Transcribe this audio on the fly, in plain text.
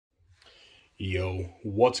Yo,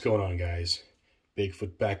 what's going on, guys?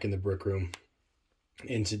 Bigfoot back in the brick room.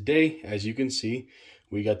 And today, as you can see,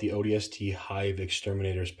 we got the ODST Hive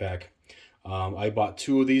Exterminators pack. I bought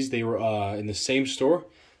two of these. They were in the same store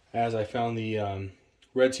as I found the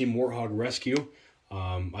Red Team Warthog Rescue.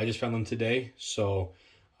 I just found them today, so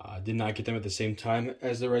did not get them at the same time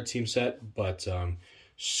as the Red Team set, but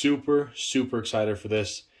super excited for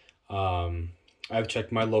this. I've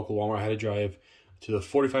checked my local Walmart. I had to drive to the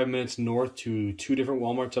 45 minutes north to two different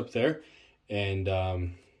Walmarts up there. And,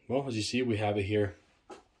 well, as you see, we have it here.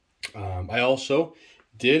 I also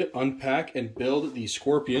did unpack and build the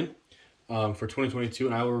Scorpion for 2022,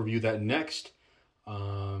 and I will review that next.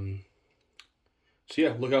 So,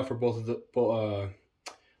 yeah, look out for both of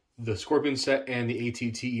the Scorpion set and the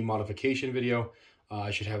ATTE modification video.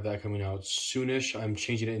 I should have that coming out soonish. I'm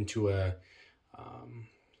changing it into a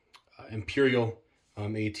Imperial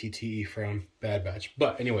ATTE from Bad Batch.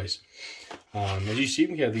 But anyways, as you see,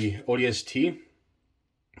 we have the ODST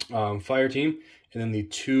fire team, and then the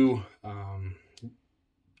two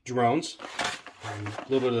drones. A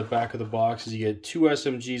little bit of the back of the box is you get two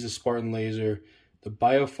SMGs, the Spartan laser, the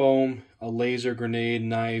biofoam, a laser grenade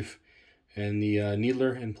knife, and the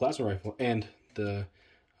needler and plasma rifle, and the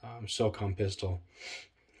SOCOM pistol.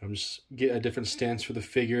 I'm just get a different stance for the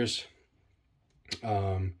figures.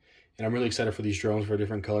 And I'm really excited for these drones for a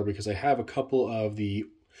different color because I have a couple of the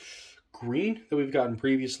green that we've gotten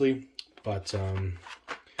previously, but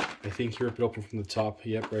I think you rip it open from the top.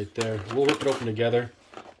 Yep, right there. We'll rip it open together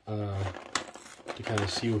to kind of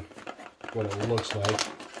see what it looks like.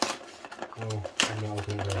 Oh, I'm not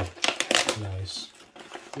looking very nice.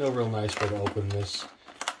 No real nice way to open this.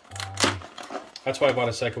 That's why I bought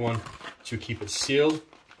a second one, to keep it sealed.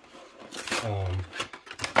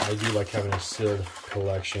 I do like having a sealed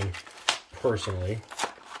collection, personally.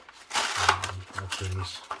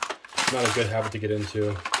 It's not a good habit to get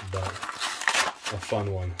into, but a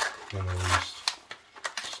fun one, nonetheless.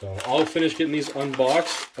 So I'll finish getting these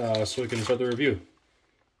unboxed so we can start the review.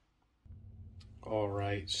 All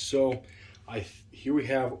right, so here we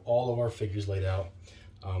have all of our figures laid out.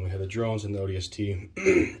 We have the drones and the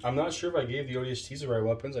ODST. I'm not sure if I gave the ODSTs the right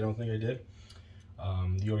weapons. I don't think I did.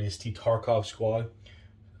 The ODST Tarkov squad.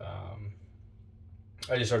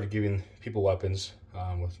 I just started giving people weapons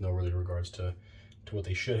with no really regards to what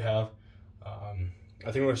they should have. I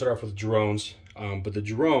think we're going to start off with drones, but the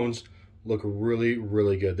drones look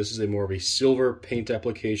really good. This is more of a silver paint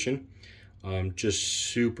application, just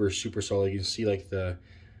super solid. You can see like the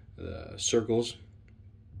circles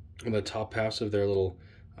on the top halves of their little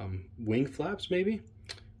wing flaps, maybe.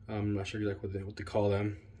 I'm not sure exactly what they call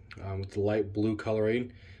them. With the light blue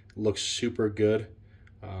coloring, looks super good.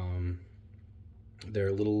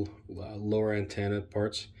 Their little lower antenna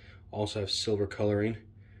parts also have silver coloring.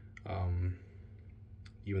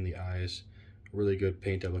 Even the eyes, really good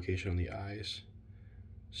paint application on the eyes.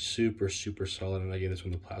 Super solid, and I gave this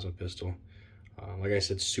one the plasma pistol. Like I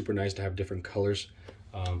said, super nice to have different colors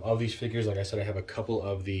of these figures. Like I said, I have a couple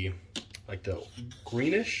of the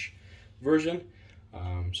greenish version.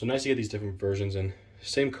 So nice to get these different versions, and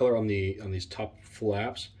same color on these top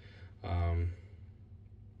flaps.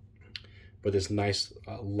 But this nice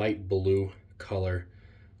light blue color.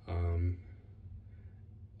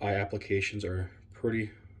 Eye applications are pretty.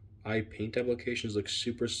 Eye paint applications look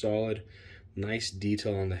super solid. Nice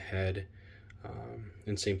detail on the head.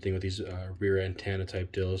 And same thing with these rear antenna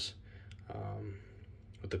type deals.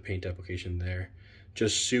 With the paint application there.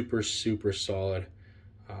 Just super solid.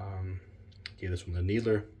 Gave this one the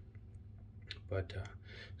needler. But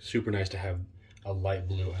super nice to have a light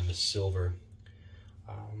blue and the silver.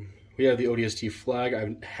 We have the ODST flag.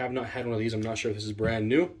 I have not had one of these. I'm not sure if this is brand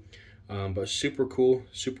new, but super cool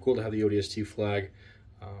to have the ODST flag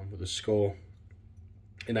with a skull.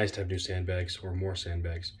 And nice to have new sandbags, or more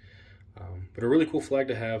sandbags. But a really cool flag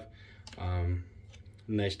to have.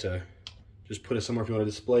 Nice to just put it somewhere if you want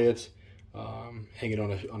to display it. Hang it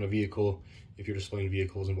on a vehicle if you're displaying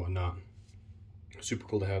vehicles and whatnot. Super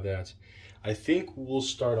cool to have that. I think we'll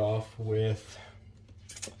start off with.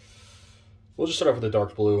 We'll just start off with the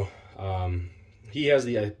dark blue. He has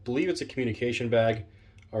I believe it's a communication bag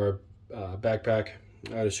or a backpack.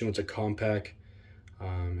 I'd assume it's a compact.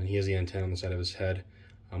 And he has the antenna on the side of his head.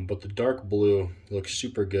 But the dark blue looks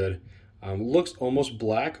super good. Looks almost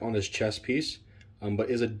black on his chest piece, but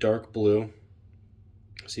is a dark blue.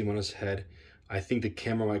 See him on his head. I think the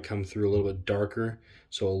camera might come through a little bit darker,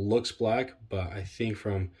 so it looks black, but I think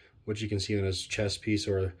from what you can see on his chest piece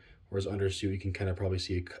or his undersuit, you can kind of probably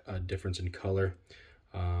see a difference in color.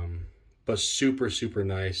 But super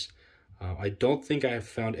nice. I don't think I have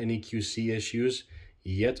found any QC issues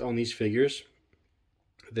yet on these figures.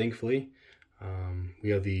 thankfully. We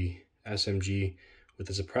have the SMG with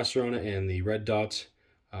the suppressor on it and the red dot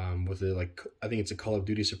with the, like, I think it's a Call of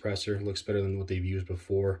Duty suppressor. It looks better than what they've used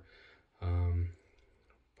before.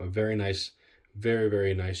 But very nice, very,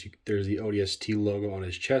 very nice. There's the ODST logo on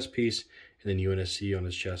his chest piece, and then UNSC on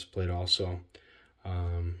his chest plate also.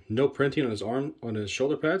 No printing on his arm, on his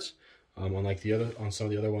shoulder pads, unlike some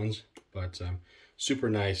of the other ones. But super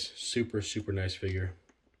nice, super nice figure.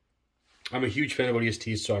 I'm a huge fan of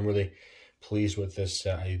ODSTs, so I'm really pleased with this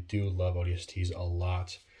set. I do love ODSTs a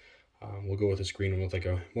lot. We'll go with this green one with like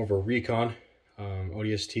more of a recon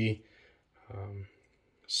ODST.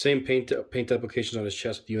 Same paint applications on his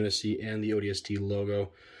chest with the UNSC and the ODST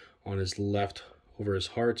logo on his left over his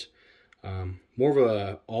heart. More of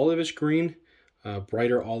a olivish green,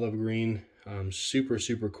 brighter olive green.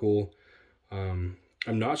 Super cool. I'm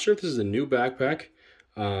not sure if this is a new backpack.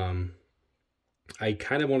 I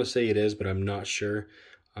kind of want to say it is, but I'm not sure.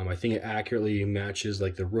 I think it accurately matches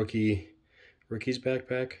like the rookie's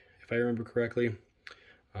backpack, if I remember correctly.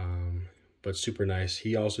 But super nice.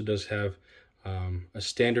 He also does have a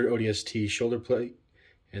standard ODST shoulder plate,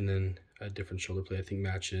 and then a different shoulder plate I think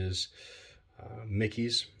matches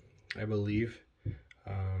Mickey's, I believe.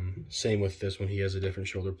 Same with this one. He has a different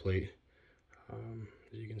shoulder plate,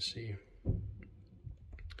 as you can see.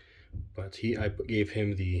 But I gave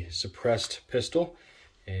him the suppressed pistol,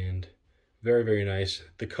 and very nice.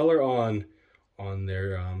 The color on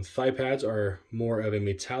their thigh pads are more of a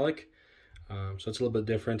metallic, so it's a little bit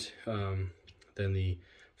different than the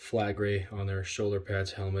flat gray on their shoulder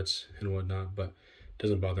pads, helmets, and whatnot. But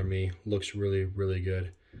doesn't bother me. Looks really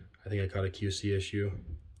good. I think I caught a QC issue.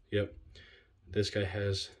 Yep. This guy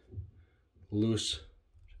has loose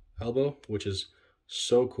elbow, which is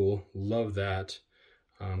so cool. Love that.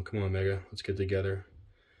 Come on, Mega, let's get together.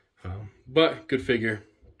 But good figure.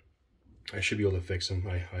 I should be able to fix him,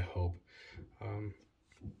 I hope.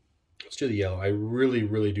 Let's do the yellow. I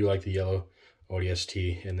really do like the yellow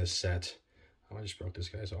ODST in this set. I just broke this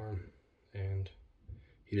guy's arm, and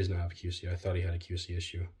he does not have a QC. I thought he had a QC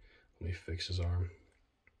issue. Let me fix his arm.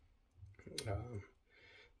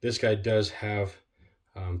 This guy does have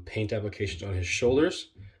paint applications on his shoulders.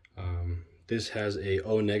 This has a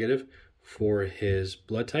O negative for his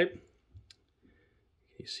blood type.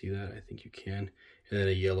 Can you see that? I think you can. And then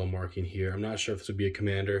a yellow marking here. I'm not sure if this would be a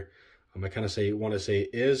commander. I kind of want to say it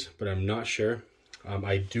is, but I'm not sure.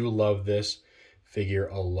 I do love this figure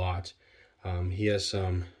a lot. He has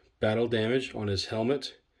some battle damage on his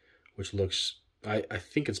helmet, which looks, I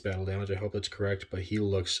think it's battle damage. I hope that's correct, but he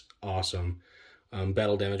looks awesome.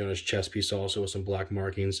 Battle damage on his chest piece also with some black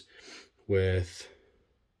markings with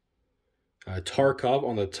Tarkov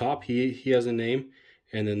on the top. He has a name,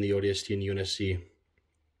 and then the ODST and UNSC.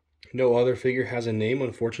 No other figure has a name,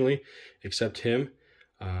 unfortunately, except him.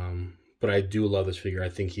 But I do love this figure. I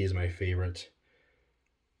think he is my favorite.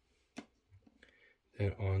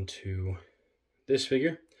 Then on to this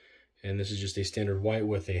figure, and this is just a standard white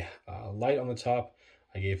with a light on the top.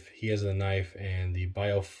 He has the knife and the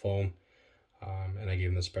biofoam, and I gave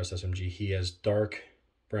him the suppressed SMG. He has dark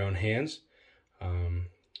brown hands.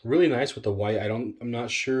 Really nice with the white. I'm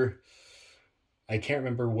not sure. I can't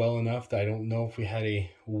remember well enough that I don't know if we had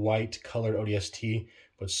a white colored ODST,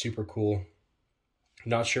 but super cool.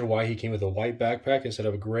 Not sure why he came with a white backpack instead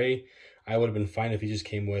of a gray. I would have been fine if he just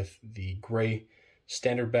came with the gray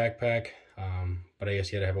standard backpack, but I guess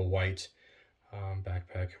he had to have a white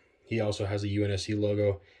backpack. He also has the UNSC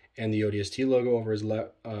logo and the ODST logo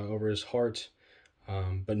over his heart,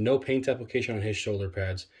 but no paint application on his shoulder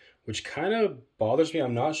pads, which kind of bothers me.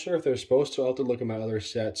 I'm not sure if they're supposed to. I'll have to look at my other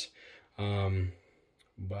sets.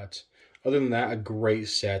 But other than that, a great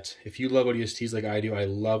set. If you love ODSTs like I do, I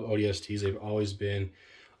love ODSTs. They've always been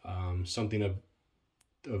something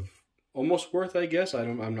of almost worth, I guess.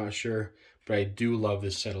 I'm not sure, but I do love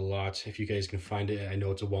this set a lot. If you guys can find it, I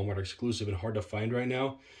know it's a Walmart exclusive and hard to find right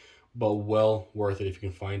now, but well worth it if you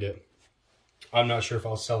can find it. I'm not sure if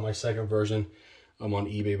I'll sell my second version on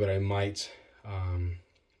eBay, but I might.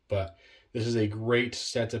 But this is a great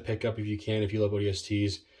set to pick up if you can, if you love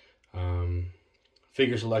ODSTs.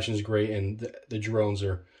 Figure selection is great, and the drones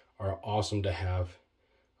are awesome to have.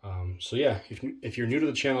 So yeah, if you're new to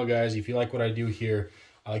the channel, guys, if you like what I do here,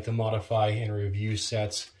 I like to modify and review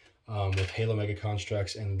sets with Halo Mega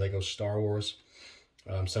Construx and Lego Star Wars.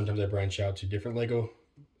 Sometimes I branch out to different Lego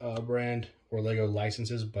brand or Lego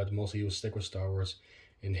licenses, but mostly you'll stick with Star Wars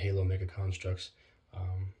and Halo Mega Construx.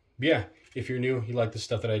 Yeah, if you're new, you like the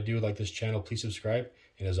stuff that I do, like this channel, please subscribe.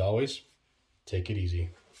 And as always, take it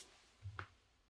easy.